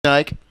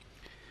Pennymaker,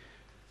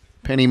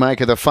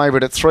 the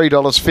favourite at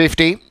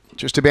 $3.50.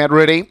 Just about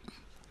ready.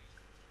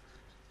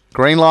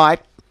 Green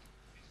light.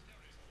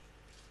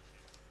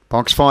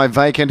 Box 5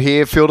 vacant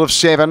here. Field of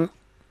 7.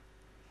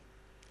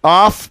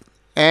 Off.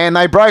 And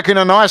they broke in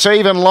a nice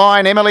even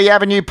line. Emily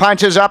Avenue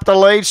punches up the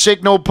lead.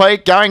 Signal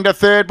Peak going to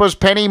third was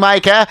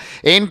Pennymaker.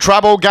 In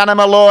trouble, Gunnar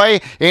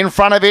Malloy. In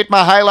front of it,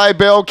 Mahalo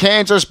Bell,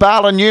 Kansas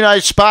Bale and Uno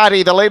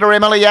Sparty. The leader,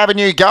 Emily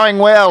Avenue, going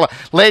well.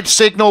 Led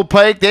Signal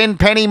Peak, then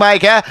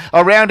Pennymaker.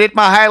 Around it,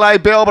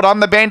 Mahalo Bell, but on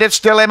the bend, it's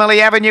still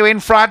Emily Avenue in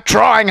front.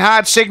 Trying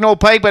hard, Signal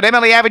Peak, but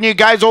Emily Avenue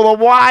goes all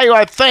the way,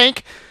 I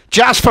think,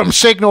 just from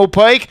Signal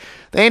Peak.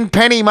 Then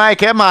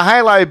Pennymaker,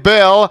 Mahalo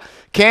Bell,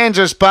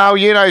 Kansas Bale,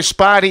 Uno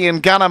Sparty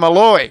and Gunnar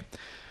Malloy.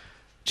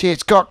 Gee,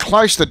 it's got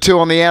close to 2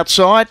 on the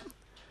outside.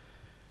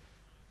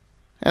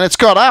 And it's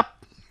got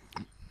up.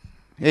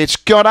 It's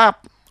got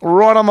up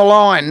right on the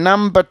line.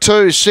 Number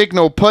 2,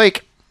 Signal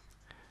Peak.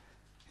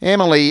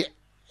 Emily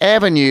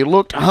Avenue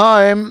looked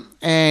home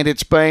and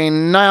it's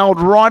been nailed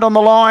right on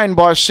the line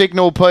by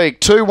Signal Peak.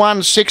 2,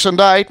 1, 6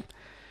 and 8.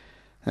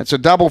 That's a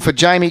double for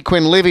Jamie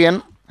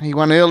Quinlivian. He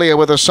won earlier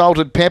with a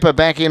Salted Pepper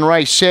back in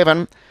race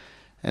 7.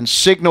 And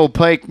Signal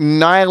Peak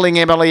nailing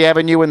Emily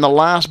Avenue in the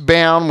last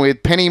bound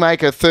with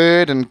Pennymaker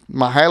third and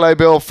Mahalo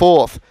Bell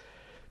fourth.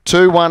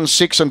 2, 1,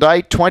 6 and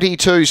 8.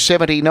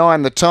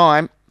 22.79 the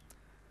time.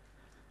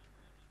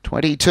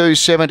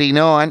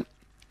 22.79.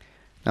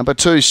 Number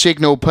 2,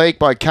 Signal Peak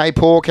by Cape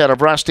Hawk out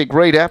of Rustic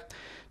Reader.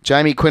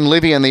 Jamie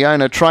Quinlivian, the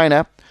owner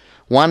trainer.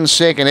 1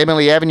 second,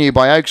 Emily Avenue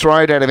by Oaks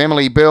Road out of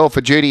Emily Bell for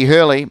Judy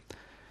Hurley.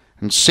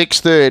 And 6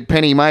 third,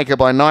 Pennymaker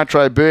by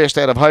Nitro Burst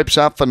out of Hopes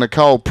Up for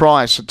Nicole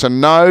Price. It's a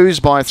nose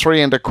by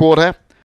 3 1/4.